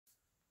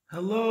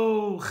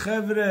Hello,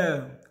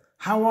 Chevre.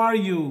 How are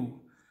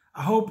you?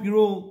 I hope you're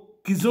all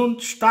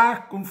gesund,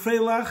 stark und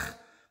freilich,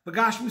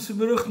 begashmis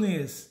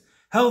beruchnis,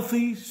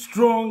 healthy,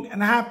 strong,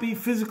 and happy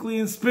physically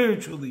and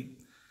spiritually.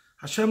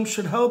 Hashem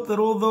should help that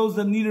all those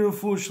that need a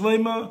refuah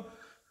shlema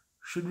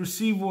should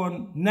receive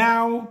one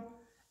now,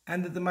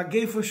 and that the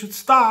magefa should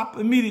stop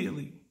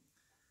immediately.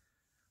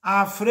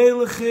 A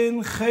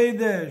freilichen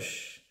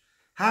Chodesh.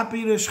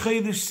 Happy Rosh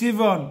Chodesh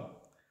Sivan.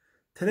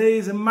 Today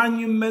is a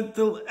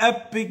monumental,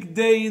 epic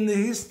day in the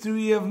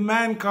history of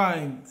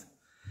mankind.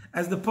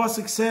 As the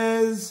pasuk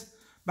says,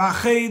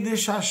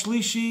 בחדש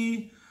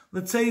השלישי,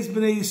 לצאת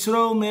בני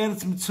ישראל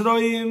מארץ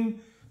מצרים,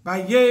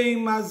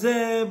 ביום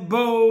הזה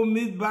בו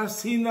מדבר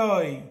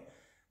סיני.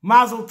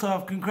 Mazel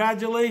tov,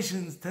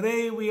 congratulations.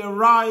 Today we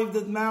arrived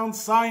at Mount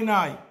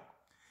Sinai.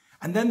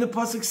 And then the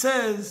pasuk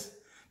says,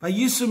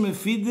 ויסעו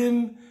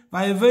מפידים,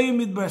 ויבואו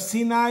מדבר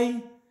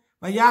סיני,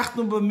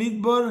 ויחנו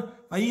במדבר,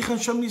 ויחן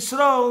שם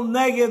ישראל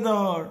נגד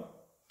ההר.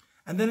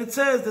 And then it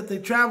says that they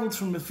traveled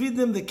from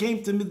Mephidim, they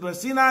came to Midbar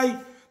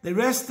Sinai, they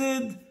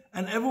rested,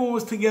 and everyone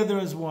was together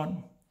as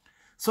one.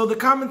 So the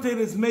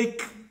commentators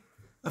make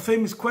a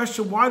famous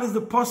question: why does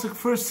the pasuk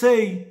first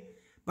say,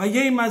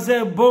 "Vayem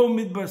hazeh bo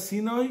Midbar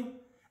Sinai,"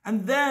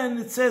 and then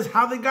it says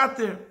how they got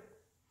there?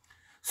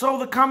 So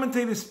the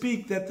commentators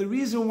speak that the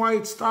reason why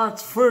it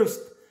starts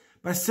first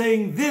by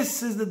saying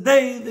this is the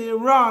day they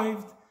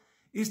arrived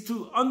is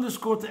to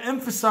underscore, to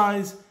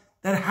emphasize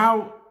that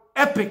how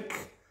epic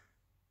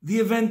the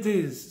event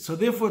is. So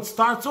therefore it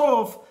starts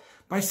off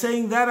by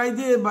saying that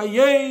idea,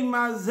 Vayem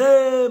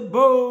hazeh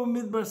bo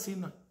Midbar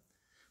Sinai.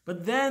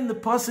 But then the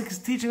pasuk is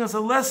teaching us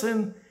a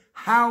lesson,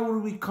 how will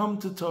we come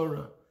to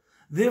Torah?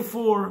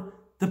 Therefore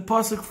the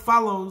pasuk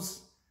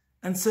follows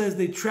and says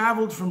they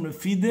traveled from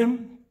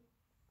Refidim,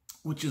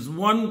 which is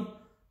one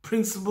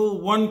principle,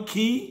 one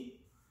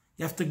key.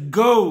 You have to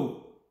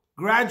go,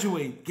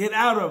 graduate, get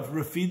out of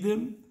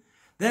Refidim.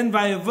 Then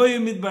Vayavoyu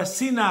Midbar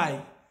Sinai,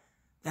 you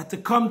have to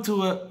come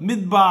to a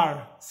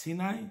Midbar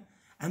Sinai.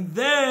 And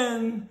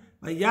then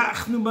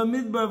Vayachnu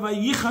Bamidbar,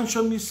 Vayichan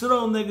Sham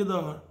Yisrael neged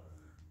har.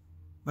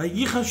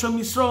 Vayichan Sham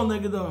Yisrael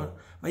neged har.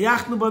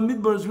 Vayachnu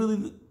Bamidbar is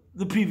really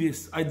the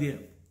previous idea,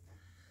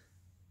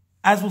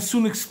 as we'll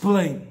soon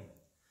explain.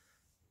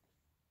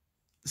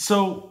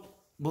 So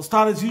we'll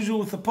start as usual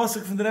with the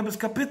pasuk from the Rebbe's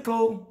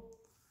kapitel,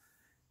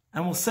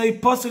 and we'll say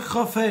pasuk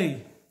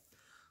chafei.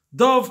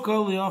 Dov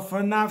kol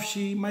yafar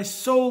nafshi, my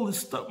soul is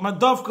stuck. My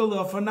dov kol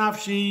yafar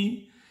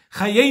nafshi,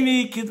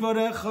 chayeni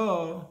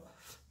kidvarecha.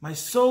 My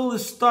soul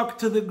is stuck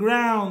to the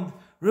ground.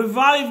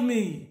 Revive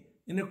me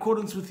in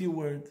accordance with your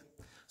word.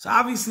 So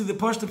obviously the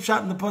pashut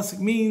pshat in the pasuk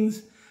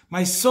means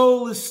my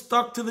soul is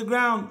stuck to the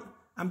ground.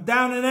 I'm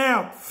down and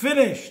out,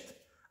 finished.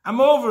 I'm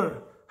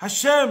over.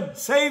 Hashem,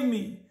 save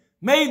me.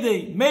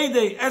 Mayday,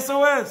 Mayday,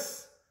 SOS.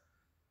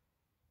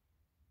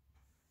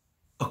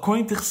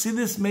 According to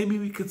Chassidus, maybe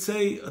we could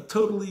say a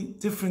totally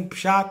different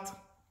pshat.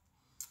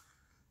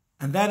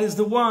 And that is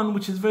the one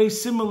which is very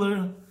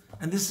similar,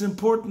 and this is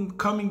important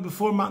coming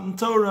before Matan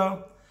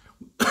Torah.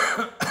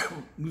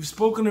 We've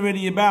spoken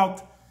already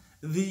about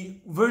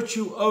the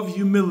virtue of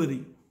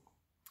humility.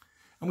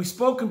 And we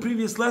spoke in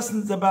previous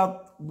lessons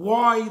about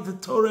why the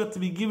Torah had to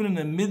be given in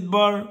a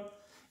midbar,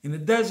 in a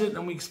desert,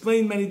 and we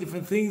explained many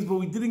different things, but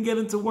we didn't get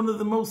into one of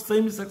the most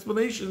famous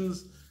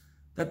explanations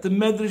that the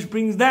Medrash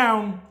brings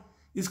down,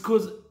 is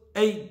because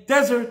a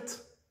desert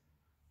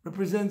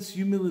represents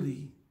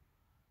humility.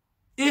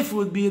 If it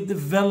would be a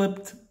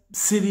developed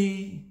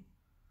city,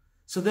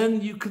 so then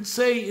you could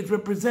say it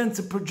represents,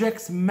 it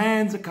projects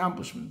man's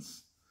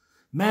accomplishments,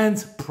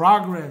 man's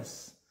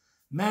progress,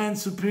 man's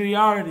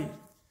superiority.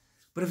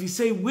 But if you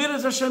say, where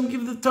does Hashem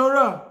give the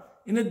Torah?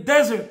 In a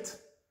desert,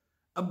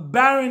 a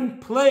barren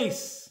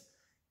place.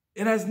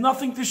 It has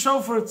nothing to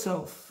show for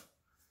itself.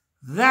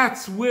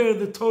 That's where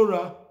the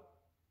Torah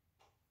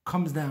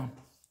comes down.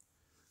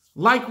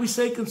 Like we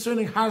say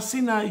concerning Har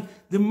Sinai,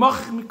 the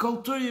Mach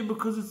Mikol Torah,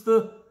 because it's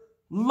the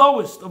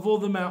lowest of all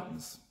the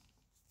mountains.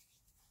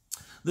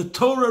 The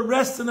Torah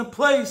rests in a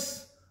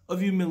place of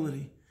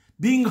humility.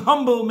 Being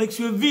humble makes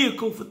you a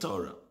vehicle for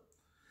Torah.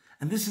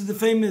 And this is the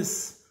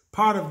famous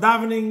part of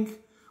davening,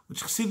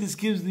 which Chassidus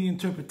gives the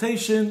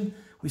interpretation.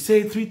 We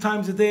say it 3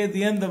 times a day at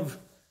the end of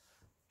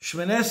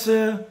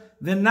Shvaneser,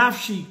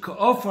 V'nafshi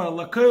ka'ofar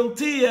l'kol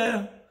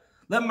tiyeh,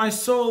 let my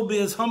soul be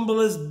as humble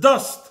as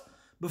dust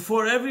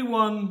before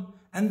everyone,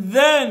 and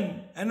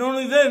then, and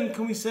only then,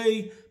 can we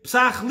say,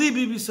 Psach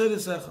libi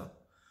b'sedesecha,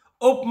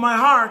 open my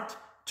heart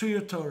to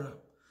your Torah.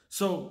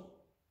 So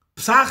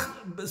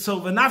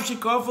v'nafshi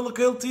ka'ofar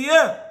l'kol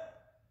tiyeh,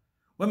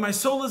 when my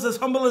soul is as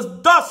humble as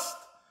dust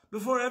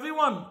before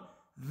everyone,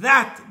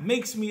 that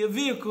makes me a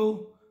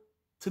vehicle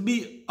to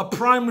be a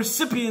prime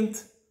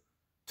recipient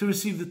to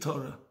receive the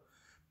Torah.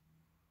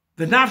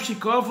 V'nafshi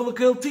ka'ofar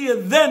l'kol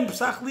tiyeh, then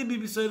Psach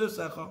libi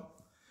b'sedesecha.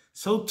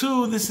 So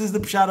too, this is the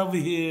pshat over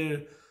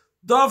here.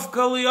 Dov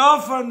kol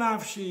yafar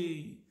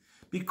nafshi.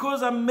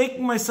 Because I'm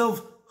making myself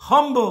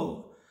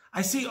humble,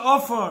 I see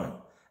offer,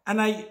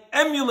 and I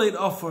emulate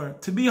offer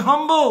to be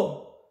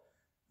humble.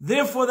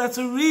 Therefore, that's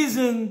a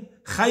reason,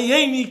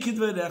 chayeni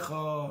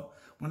kidvedecha.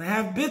 When I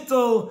have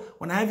bitul,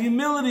 when I have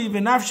humility,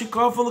 then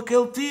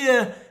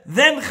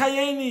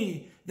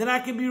chayeni, then I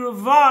can be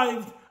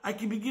revived, I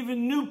can be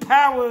given new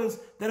powers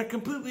that are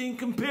completely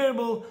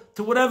incomparable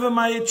to whatever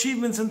my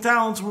achievements and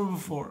talents were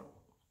before.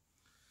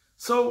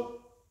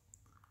 So,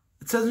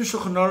 it says in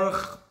Shulchan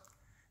Aruch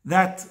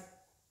that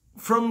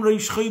from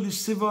Rosh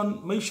Chodesh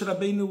Sivan, Moshe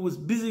Rabbeinu was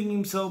busying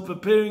himself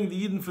preparing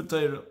the Yidden for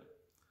Torah.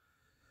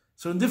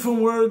 So in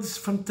different words,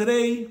 from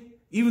today,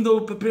 even though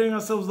we're preparing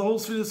ourselves the whole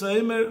Sefer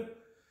Torah,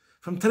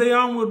 from today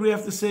onward we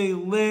have to say,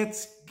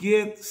 let's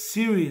get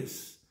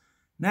serious.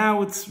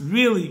 Now it's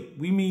really,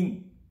 we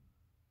mean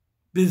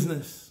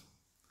business.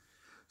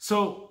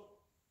 So,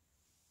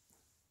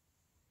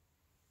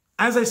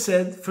 as I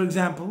said, for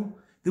example,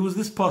 there was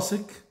this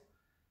pasuk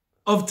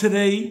of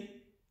today,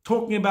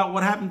 talking about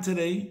what happened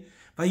today.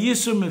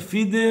 Vayisur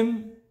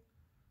mefidim,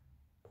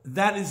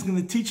 that is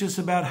going to teach us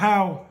about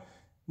how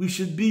we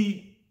should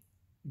be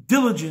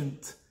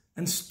diligent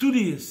and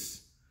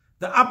studious.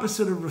 The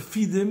opposite of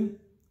refidim.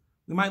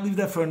 We might leave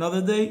that for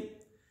another day.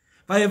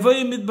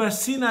 Vayavoy midbar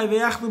Sinai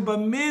vayachnu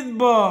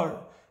bamidbar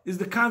is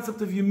the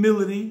concept of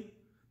humility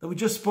that we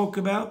just spoke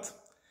about.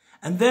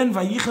 And then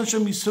Vayichan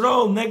Shem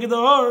Yisrael neged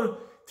ha'or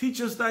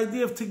teaches us the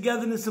idea of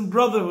togetherness and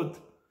brotherhood.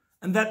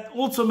 And that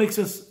also makes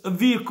us a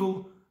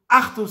vehicle,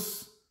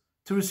 achdus,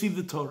 to receive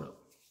the Torah.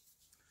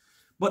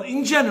 But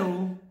in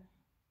general,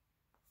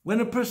 when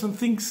a person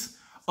thinks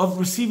of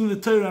receiving the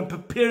Torah and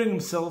preparing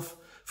himself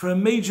for a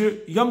major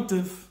Yom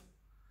Tov,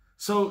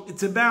 so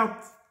it's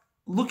about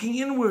looking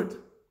inward.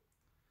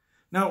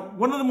 Now,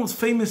 one of the most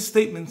famous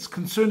statements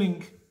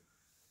concerning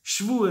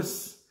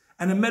Shavuos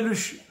and a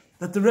medrash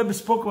that the Rebbe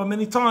spoke about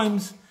many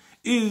times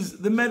is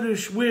the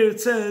medrash where it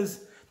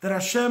says that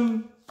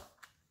Hashem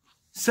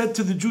said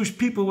to the Jewish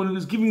people when he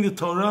was giving the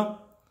Torah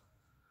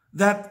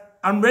that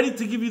I'm ready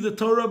to give you the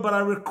Torah, but I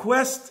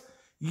request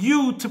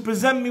you to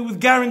present me with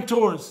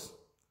guarantors.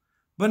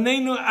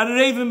 Beniנו,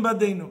 Arevim,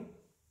 בעדנו.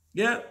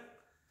 Yeah?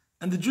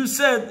 And the Jews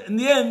said, in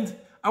the end,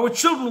 our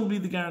children will be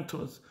the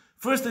guarantors.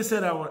 First they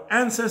said our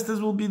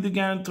ancestors will be the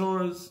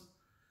guarantors.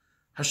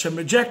 Hashem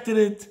rejected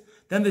it.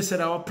 Then they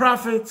said our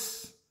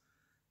prophets.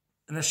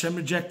 And Hashem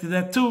rejected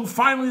that too.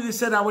 Finally they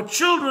said our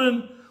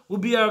children will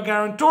be our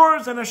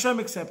guarantors, and Hashem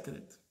accepted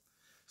it.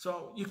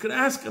 So you could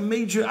ask a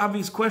major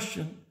obvious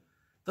question.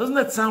 Doesn't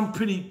that sound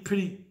pretty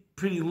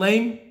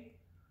lame?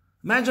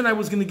 Imagine I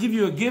was going to give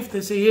you a gift.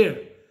 They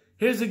say,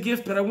 here's a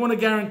gift, but I want a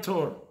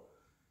guarantor.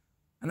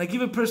 And I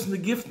give a person the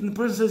gift, and the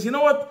person says, you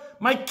know what?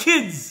 My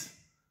kids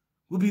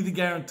will be the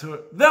guarantor.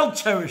 They'll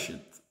cherish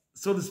it,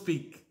 so to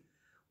speak.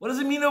 What does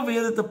it mean over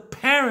here that the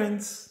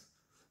parents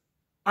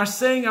are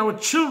saying our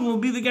children will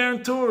be the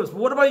guarantors? But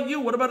what about you?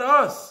 What about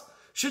us?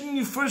 Shouldn't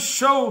you first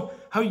show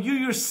how you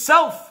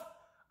yourself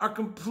are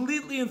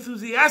completely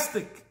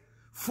enthusiastic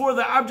for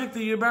the object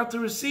that you're about to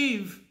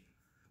receive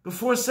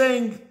before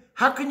saying,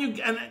 how can you,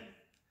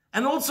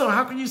 and also,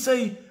 how can you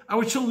say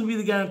our children will be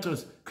the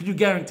guarantors? Could you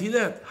guarantee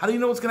that? How do you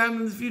know what's going to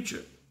happen in the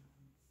future?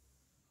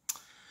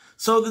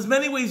 So there's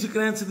many ways you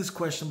can answer this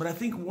question, but I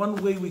think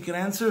one way we can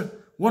answer,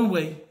 one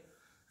way,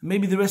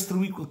 maybe the rest of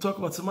the week we'll talk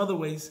about some other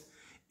ways,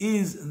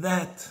 is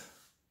that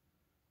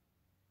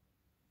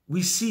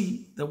we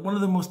see that one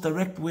of the most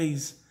direct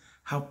ways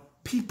how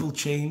people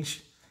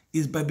change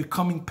is by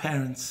becoming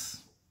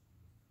parents.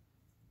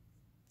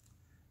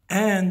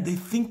 And they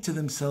think to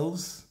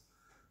themselves,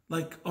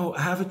 like, oh,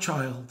 I have a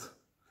child,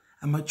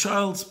 and my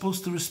child's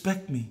supposed to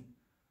respect me.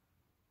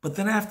 But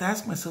then I have to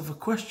ask myself a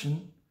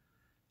question,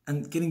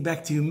 and getting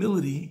back to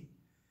humility,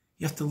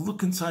 you have to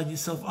look inside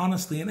yourself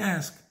honestly and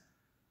ask,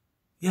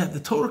 yeah, the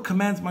Torah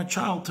commands my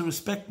child to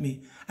respect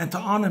me and to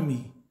honor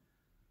me.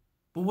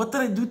 But what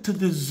did I do to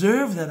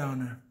deserve that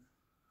honor?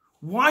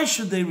 Why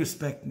should they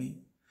respect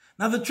me?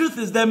 Now the truth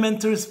is they're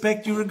meant to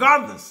respect you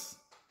regardless.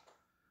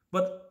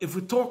 But if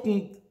we're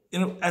talking,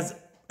 as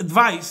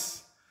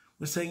advice,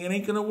 we're saying it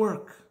ain't going to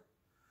work.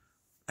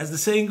 As the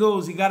saying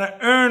goes, you got to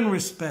earn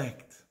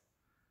respect.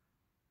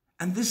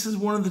 And this is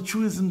one of the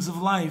truisms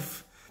of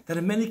life, that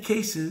in many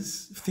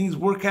cases, if things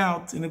work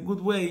out in a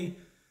good way,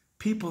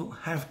 people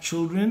have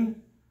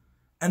children,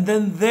 and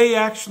then they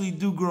actually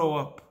do grow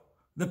up,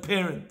 the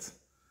parent.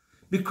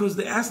 Because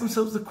they ask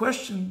themselves the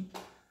question,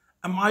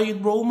 am I a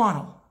role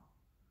model?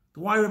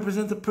 Do I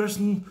represent a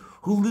person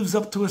who lives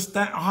up to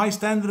a high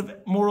standard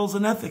of morals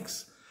and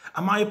ethics?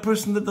 Am I a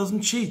person that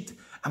doesn't cheat?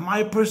 Am I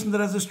a person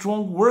that has a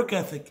strong work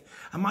ethic?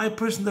 Am I a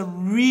person that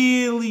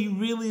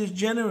really is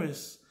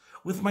generous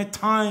with my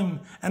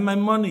time and my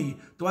money?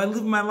 Do I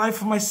live my life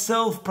for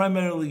myself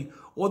primarily?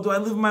 Or do I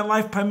live my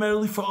life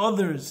primarily for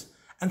others?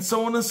 And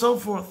so on and so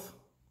forth.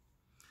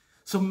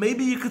 So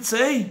maybe you could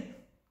say,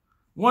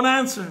 one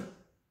answer.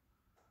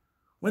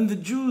 When the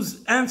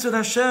Jews answered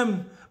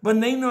Hashem,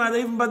 Beniנו,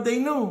 Arevim,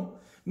 בעדנו,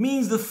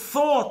 means the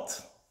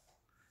thought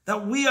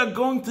that we are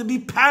going to be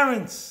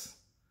parents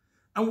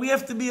and we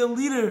have to be a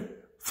leader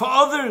for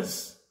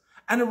others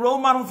and a role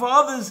model for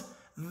others.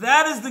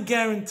 That is the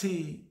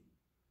guarantee.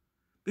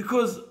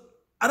 Because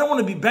I don't want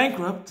to be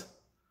bankrupt.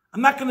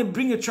 I'm not going to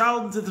bring a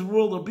child into the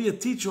world or be a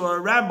teacher or a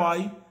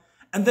rabbi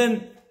and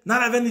then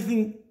not have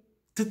anything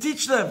to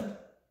teach them.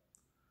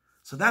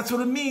 So that's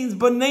what it means,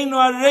 beniנו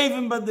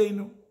ערבים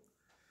בעדנו.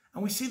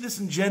 And we see this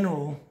in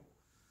general.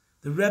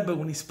 The Rebbe,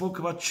 when he spoke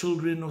about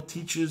children or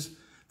teachers,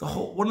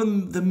 one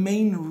of the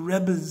main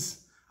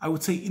Rebbe's, I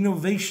would say,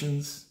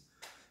 innovations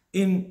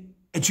in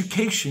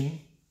education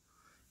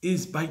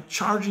is by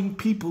charging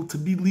people to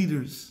be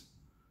leaders,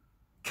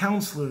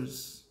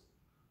 counselors,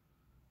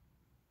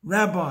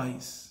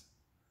 rabbis.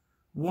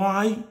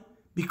 Why?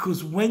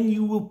 Because when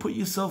you will put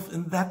yourself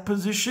in that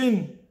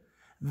position,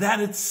 that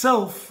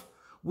itself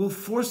will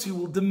force you,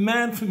 will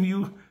demand from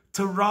you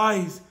to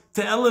rise,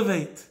 to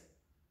elevate.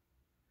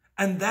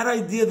 And that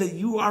idea that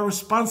you are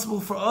responsible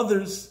for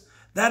others,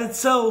 that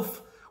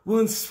itself will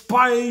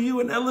inspire you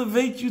and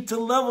elevate you to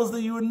levels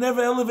that you were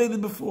never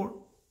elevated before.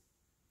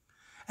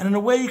 And in a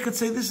way you could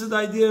say this is the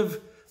idea of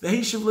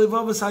V'hishav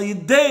levavos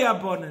hayidei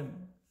abonim.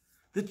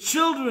 The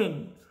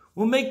children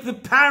will make the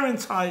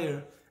parents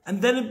higher.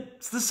 And then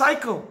it's the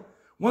cycle.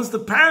 Once the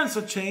parents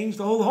are changed,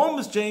 the whole home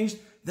is changed,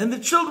 then the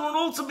children will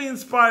also be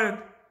inspired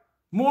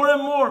more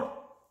and more.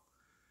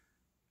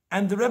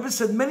 And the Rebbe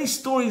said many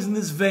stories in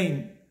this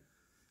vein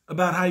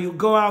about how you'll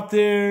go out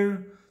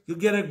there, you'll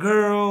get a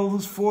girl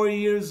who's 4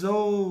 years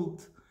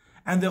old,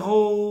 and the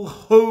whole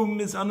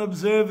home is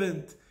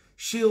unobservant.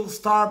 She'll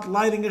start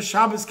lighting a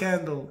Shabbos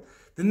candle.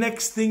 The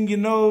next thing you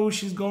know,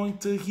 she's going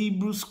to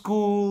Hebrew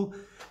school,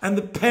 and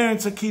the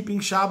parents are keeping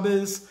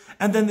Shabbos,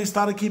 and then they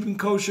started keeping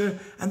kosher.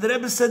 And the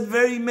Rebbe said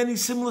very many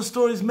similar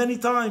stories many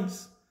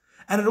times.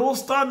 And it all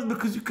started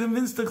because you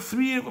convinced a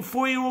 3 or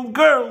 4 year old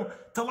girl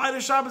to light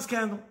a Shabbos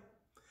candle.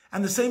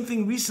 And the same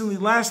thing recently,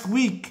 last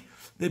week,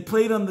 they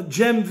played on the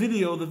Gem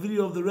video, the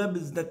video of the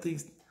Rebbe's that they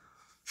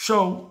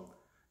show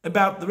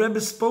about, the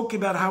Rebbe spoke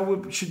about how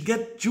we should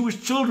get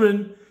Jewish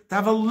children to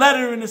have a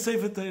letter in a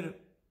Sefer Torah.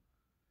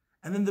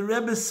 And then the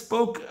Rebbe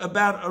spoke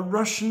about a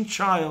Russian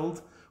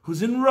child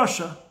who's in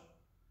Russia,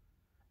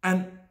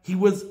 and he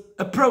was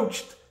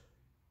approached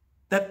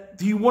that,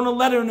 do you want a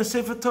letter in a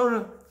Sefer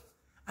Torah?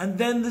 And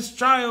then this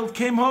child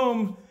came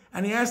home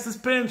and he asked his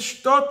parents,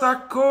 shtot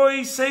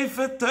akoy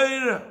Sefer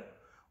Torah.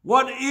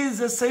 What is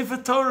a Sefer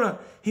Torah?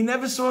 He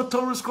never saw a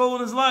Torah scroll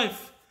in his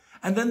life.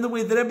 And then the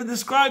way the Rebbe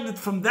described it,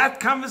 from that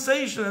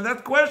conversation and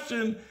that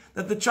question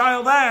that the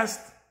child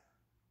asked,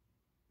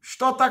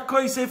 shtot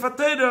akoy Sefer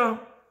Torah,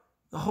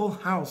 the whole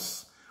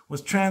house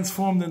was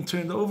transformed and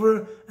turned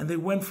over, and they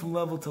went from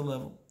level to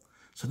level.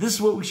 So this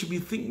is what we should be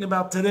thinking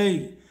about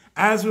today,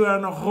 as we are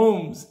in our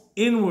homes,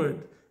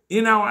 inward,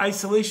 in our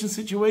isolation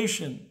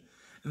situation,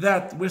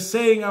 that we're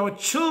saying our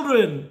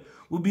children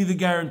will be the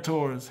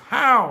guarantors.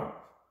 How?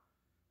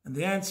 And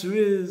the answer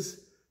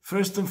is,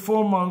 first and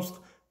foremost,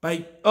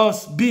 by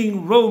us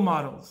being role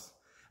models.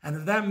 And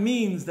if that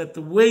means that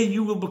the way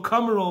you will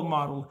become a role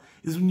model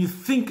is when you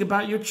think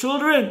about your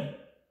children,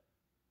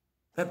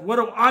 that what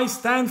do I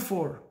stand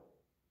for?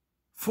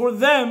 For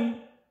them,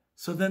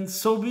 so then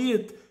so be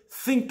it.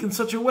 Think in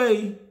such a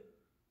way,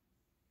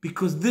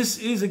 because this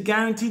is a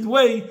guaranteed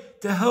way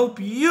to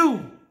help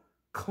you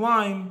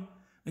climb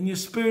in your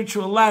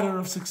spiritual ladder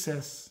of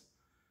success.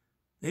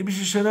 Maybe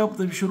you should help,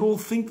 we should all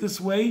think this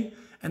way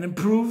and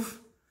improve,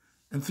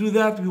 and through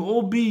that we will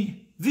all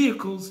be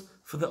vehicles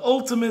for the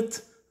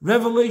ultimate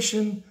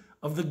revelation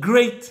of the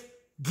great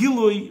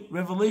Gilui,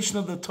 revelation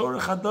of the Torah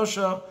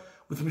Chadasha,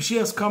 with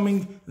Mashiach's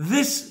coming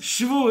this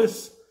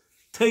Shavuos.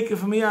 Take it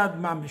from Yad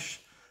Mamish.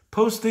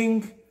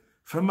 Posting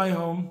from my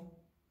home,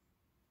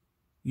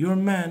 your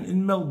man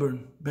in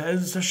Melbourne,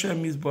 Be'ez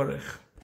Hashem Yisborech.